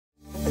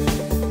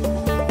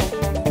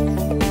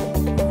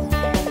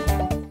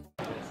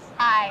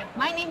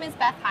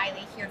Beth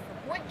Hiley here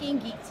for Board Game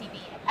Geek TV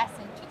at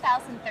Essen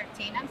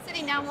 2013. I'm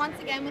sitting down once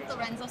again with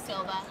Lorenzo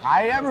Silva.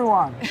 Hi,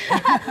 everyone.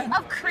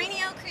 Of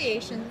Cranio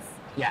Creations.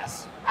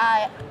 Yes.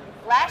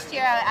 Last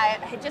year, I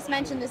had just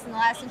mentioned this in the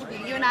last interview,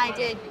 you and I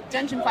did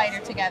Dungeon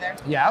Fighter together.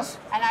 Yes.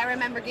 And I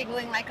remember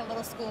giggling like a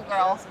little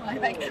schoolgirl.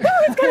 Like,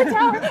 oh, it's got a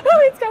tower. Oh,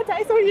 it's got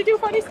dice. So you do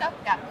funny stuff.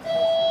 Yeah.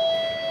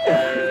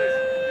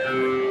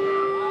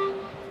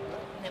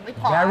 And then we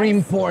pause. Very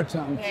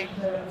important. Okay.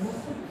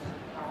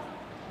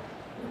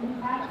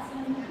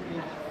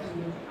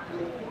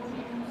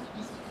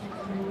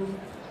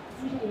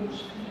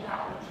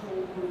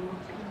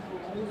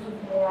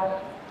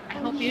 I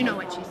hope you know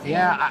what she's saying.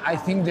 Yeah, I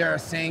think they're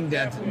saying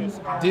that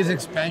this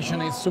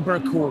expansion is super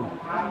cool.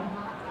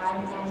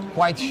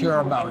 Quite sure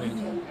about it.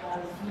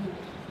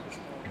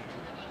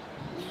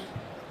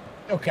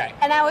 Okay.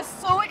 And I was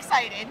so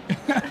excited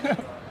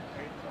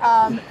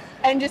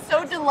and just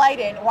so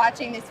delighted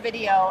watching this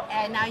video.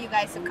 And now you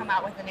guys have come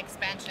out with an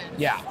expansion.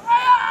 Yeah.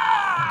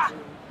 Ah!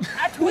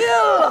 That's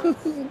Will!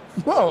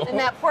 Whoa. And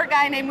that poor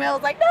guy named Will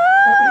is like,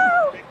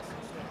 no!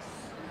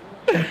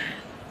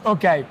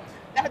 Okay.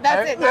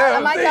 That's it.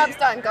 My job's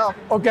done. Go.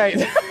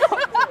 Okay.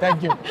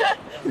 Thank you.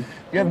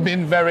 You have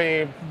been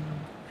very.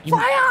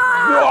 Fire!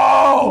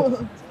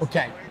 Whoa!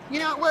 Okay. You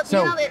know, well,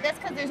 So- you know that's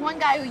because there's one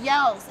guy who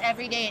yells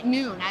every day at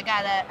noon. I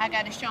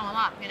gotta show him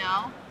up. You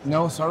know.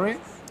 No, sorry.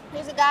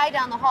 There's a guy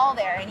down the hall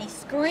there, and he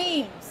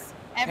screams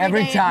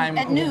Every day time.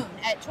 at noon,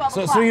 at 12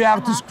 So, o'clock. so you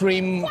have to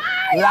scream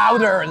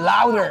louder,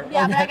 louder.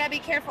 Yeah, but I Okay. gotta be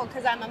careful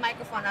because I'm a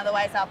microphone,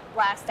 otherwise I'll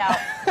blast out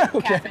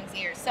Okay. Catherine's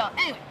ears. So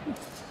anyway,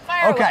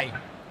 fire away. Okay.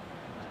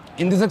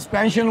 In this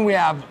expansion, we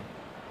have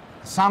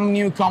some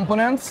new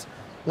components,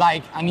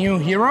 like a new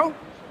hero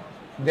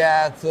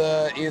that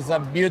is a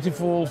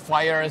beautiful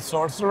fire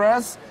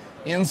sorceress,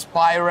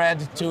 inspired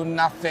to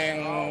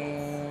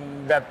nothing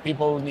that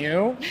people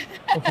knew.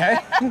 Okay.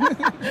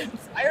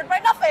 Inspired by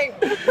nothing.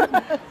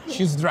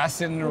 She's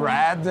dressed in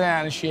red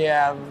and she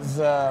has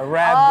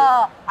red.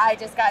 Oh, I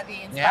just got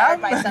the inspired Yeah?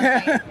 by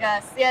something.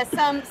 Yes,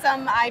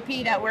 some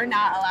IP that we're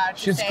not allowed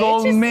to She's say.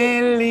 called It's just-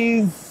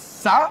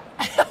 Melissa.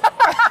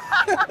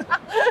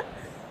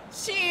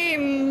 She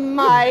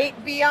might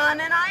be on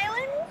an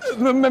island.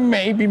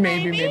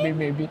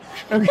 Maybe.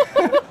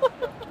 Okay.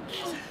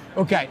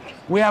 Okay,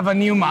 we have a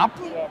new map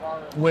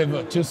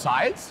with two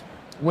sides,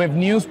 with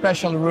new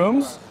special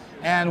rooms,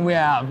 and we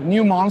have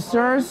new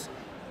monsters,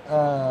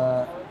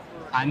 a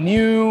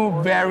new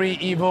very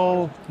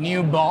evil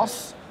new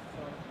boss,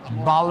 a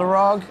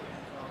Balrog,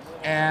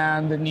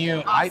 and a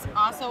new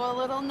Also a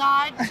little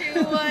nod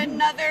to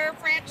another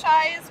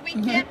franchise we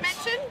can't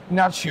mention.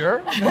 not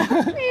sure,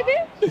 Maybe.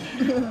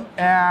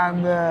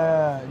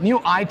 and new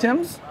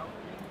items.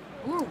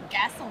 Ooh,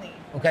 gasoline.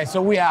 Okay,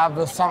 so we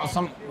have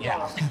some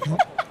yeah.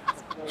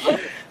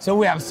 So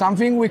we have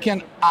something we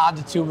can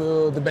add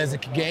to the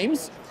basic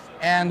games,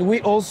 and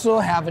we also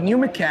have a new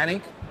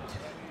mechanic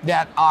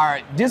that are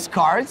these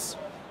cards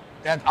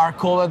that are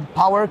called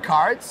power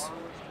cards.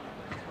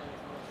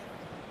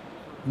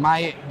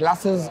 My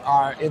glasses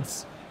are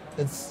it's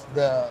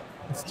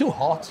too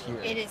hot here.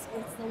 It is.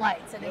 It's the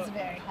lights. It is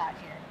very hot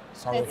here.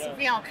 Sorry. It's,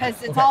 you know, because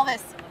it's Okay. all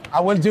this. I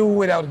will do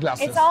without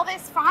glasses. It's all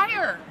this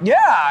fire.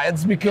 Yeah,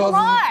 it's because.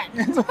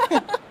 Come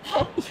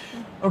on.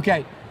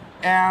 Okay,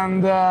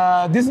 and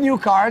these new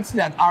cards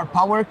that are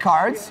power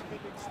cards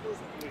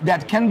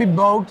that can be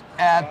bought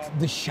at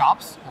the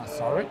shops,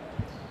 sorry,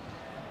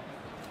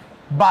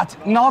 but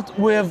not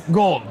with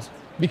gold,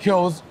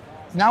 because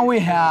now we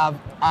have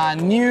a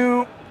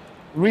new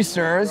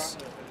resource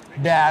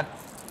that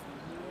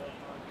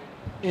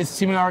is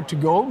similar to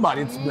gold, but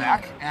it's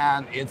black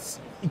and it's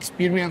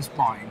experience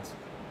point.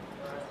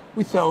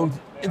 We thought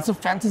it's a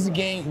fantasy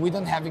game, we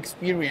don't have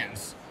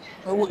experience.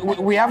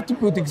 We have to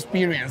put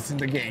experience in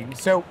the game,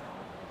 so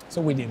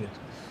we did it.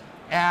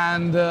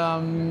 And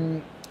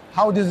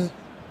how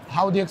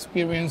the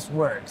experience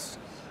works?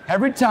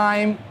 Every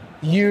time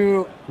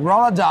you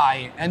roll a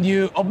die and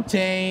you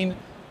obtain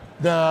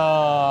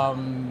the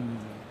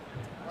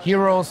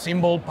hero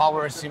symbol,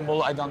 power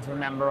symbol, I don't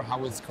remember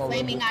how it's called.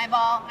 Flaming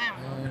eyeball. I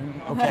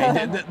don't know.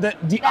 Okay, the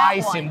That eye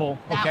one. symbol.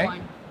 That Okay.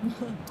 one.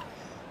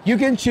 You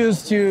can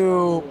choose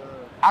to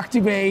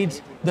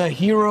activate the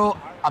hero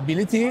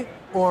ability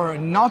or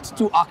not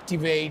to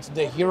activate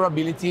the hero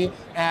ability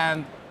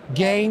and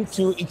gain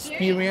 2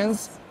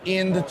 experience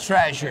in the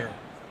treasure.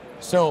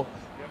 So,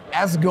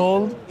 as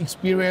gold,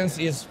 experience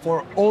is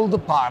for all the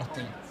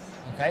party.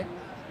 Okay?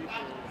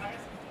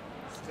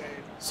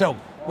 So,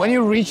 when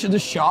you reach the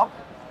shop,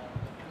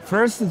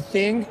 first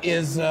thing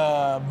is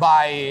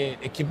buy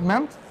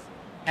equipment,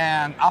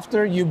 and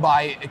after you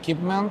buy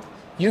equipment,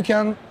 you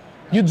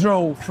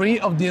draw 3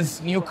 of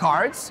these new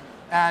cards,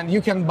 and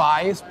you can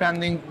buy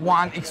spending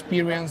 1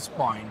 experience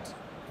point.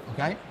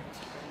 Okay?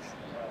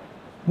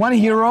 One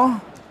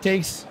hero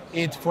takes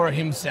it for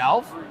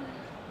himself,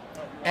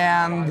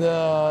 and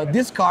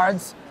these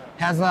cards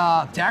has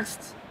a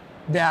text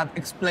that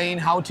explain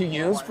how to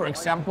use. For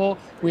example,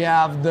 we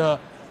have the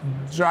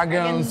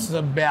Dragon's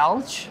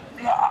Belch.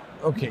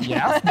 Okay,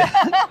 yes.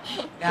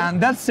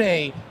 And that's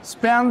a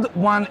spend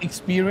one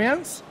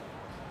experience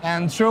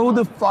and throw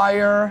the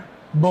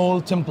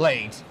fireball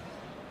template.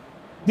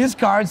 These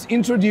cards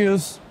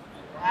introduce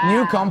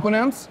new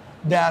components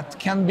that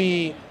can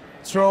be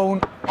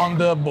thrown on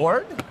the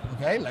board,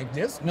 okay, like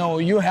this. No,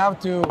 you have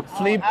to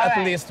flip at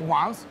right. least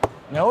once.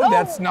 No,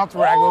 that's not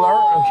regular,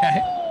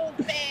 okay,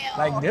 Fail.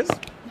 like this.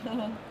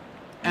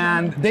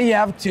 And they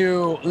have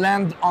to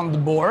land on the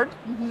board.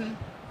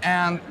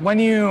 And when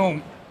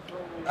you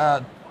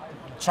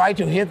try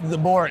to hit the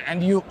board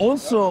and you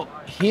also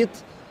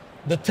hit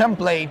the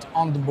template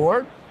on the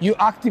board, you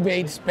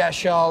activate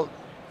special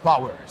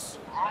powers.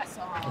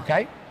 Awesome.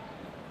 Okay?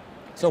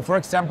 So for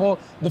example,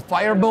 the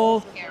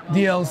fireball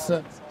deals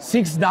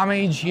 6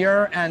 damage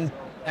here and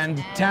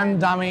 10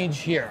 damage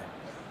here.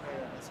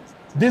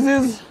 This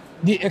is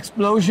the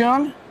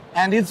explosion,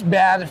 and it's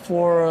bad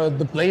for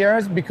the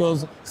players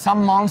because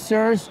some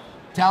monsters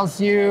tells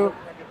you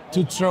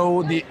to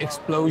throw the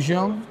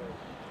explosion,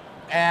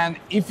 and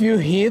if you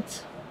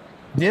hit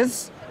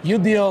this, you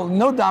deal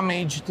no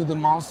damage to the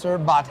monster,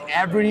 but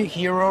every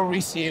hero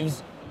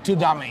receives 2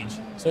 damage,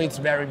 so it's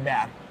very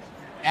bad.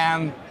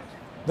 And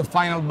the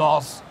final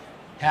boss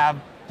have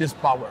this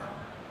power.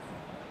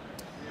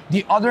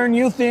 The other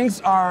new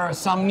things are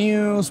some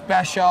new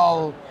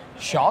special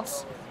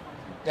shots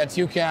that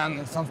you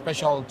can, some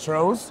special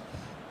throws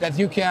that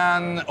you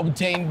can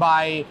obtain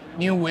by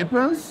new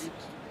weapons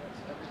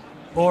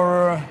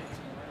or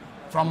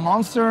from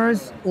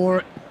monsters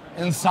or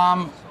in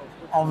some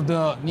of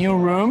the new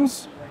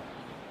rooms.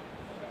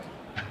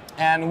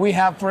 And we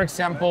have, for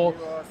example,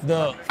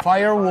 the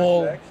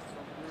firewall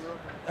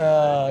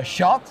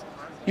shot.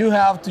 You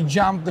have to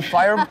jump the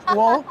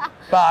firewall,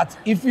 but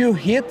if you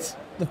hit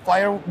the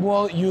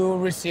firewall, you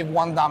receive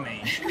 1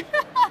 damage.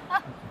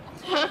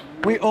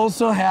 We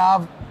also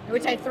have,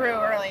 Which I threw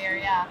earlier,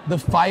 yeah. the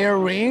fire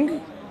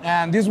ring,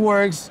 and this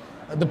works.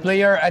 The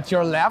player at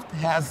your left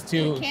has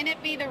to. Can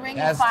it be the ring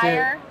Has of to,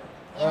 fire?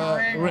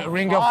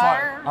 Ring of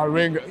fire. A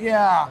ring.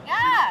 Yeah.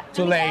 Yeah.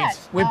 Too look late. at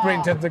that. We Oh.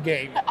 printed the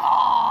game.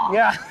 Oh.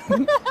 Yeah.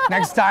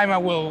 Next time I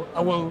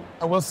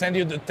will send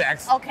you the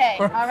text. Okay,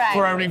 For, all right.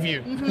 for a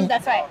review. Mhm,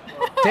 that's right.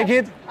 Take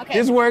it. Okay.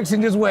 This works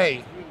in this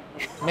way.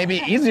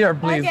 Maybe easier,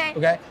 please.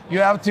 Okay. You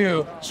have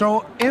to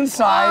throw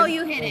inside. Oh,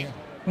 you hit it.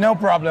 No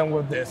problem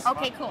with this.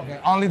 Okay, cool. Okay,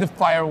 only the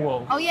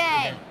firewall. Oh,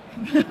 yay.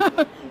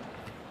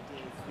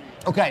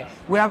 Okay.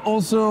 We have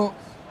also,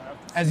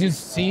 as you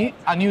see,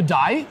 a new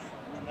die,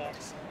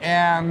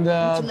 and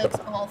It looks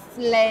all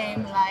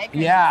flame-like.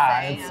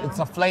 yeah, it's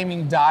a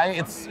flaming die.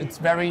 It's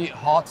very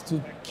hot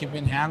to keep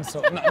in hand.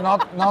 So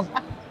not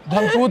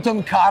don't put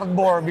on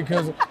cardboard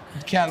because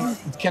it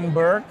can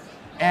burn.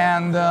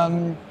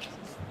 And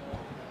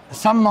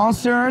some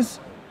monsters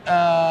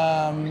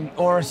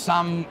or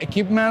some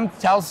equipment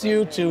tells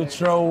you to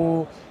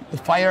throw the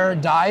fire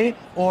die.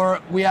 Or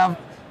we have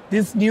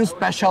this new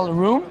special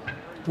room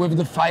with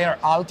the fire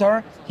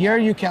altar. Here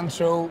you can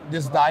throw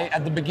this die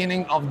at the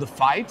beginning of the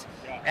fight.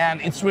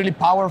 And it's really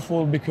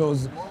powerful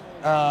because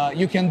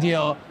you can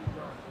deal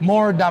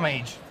more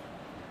damage.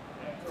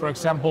 For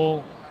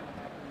example,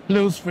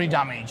 plus 3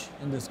 damage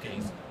in this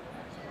case.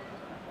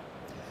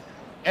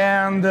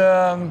 And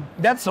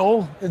that's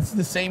all. It's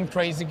the same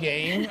crazy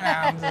game.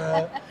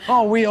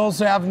 And we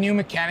also have new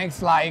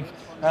mechanics like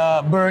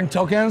burn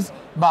tokens,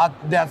 but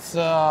that's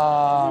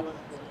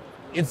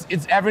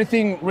it's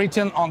everything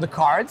written on the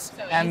cards.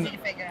 So and easy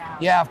to figure out.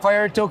 yeah,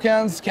 fire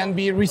tokens can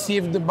be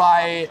received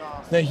by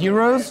the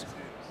heroes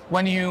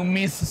when you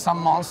miss some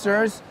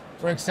monsters.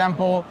 For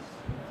example,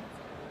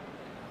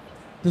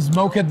 the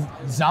smoked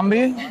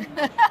zombie.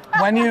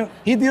 When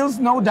he deals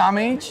no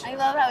damage, I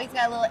love how he's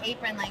got a little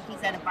apron like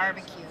he's at a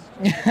barbecue.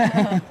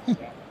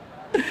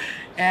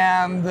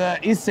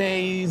 and he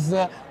says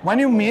when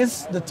you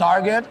miss the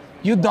target,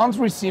 you don't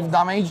receive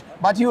damage,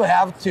 but you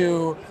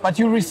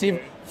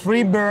receive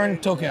 3 burn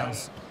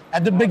tokens.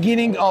 At the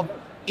beginning of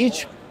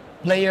each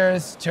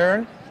player's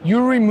turn,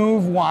 you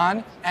remove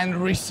 1 and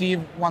receive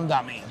 1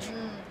 damage.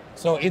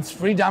 So it's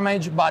 3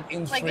 damage, but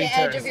in Like 3 the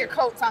turns. edge of your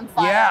coat's on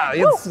fire. Yeah,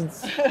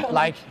 it's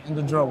like in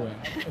the drawing.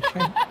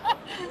 Okay.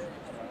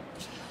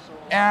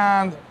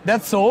 And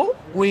that's all.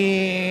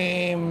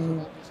 We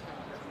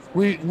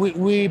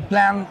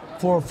plan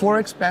for 4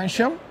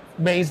 expansion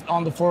based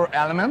on the 4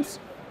 elements.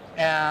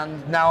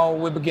 And now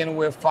we begin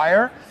with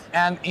fire.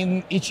 And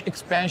in each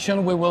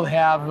expansion, we will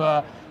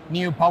have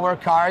new power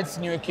cards,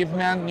 new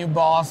equipment, new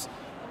boss,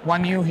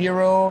 1 new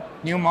hero,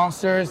 new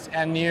monsters,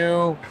 and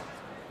new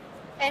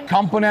And,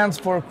 components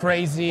for and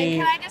crazy.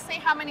 can I just say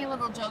how many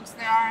little jokes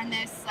there are in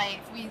this? Like,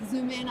 if we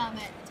zoom in on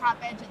the top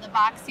edge of the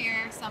box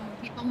here, some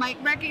people might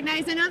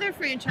recognize another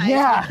franchise.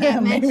 Yeah, we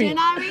can't maybe. mention.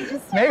 I mean,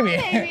 just Maybe.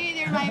 maybe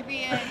there might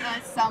be a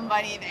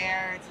somebody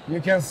there. You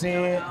can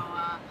see.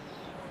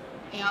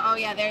 Oh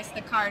yeah, there's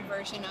the card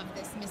version of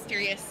this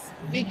mysterious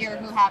figure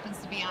who happens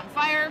to be on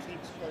fire,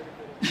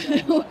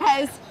 who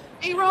has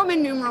a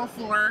Roman numeral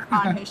 4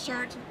 on his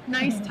shirt.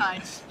 Nice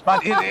touch.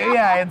 But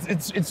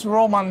it's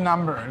Roman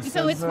numbers.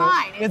 So it's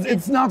fine.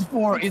 It's not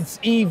 4. It's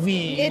EV.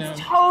 It's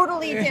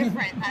totally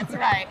different. That's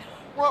right.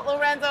 Well,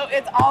 Lorenzo,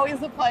 it's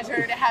always a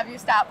pleasure to have you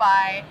stop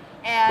by,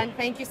 and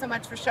thank you so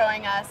much for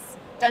showing us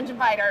Dungeon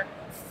Fighter.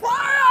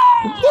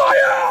 Fire!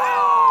 Fire!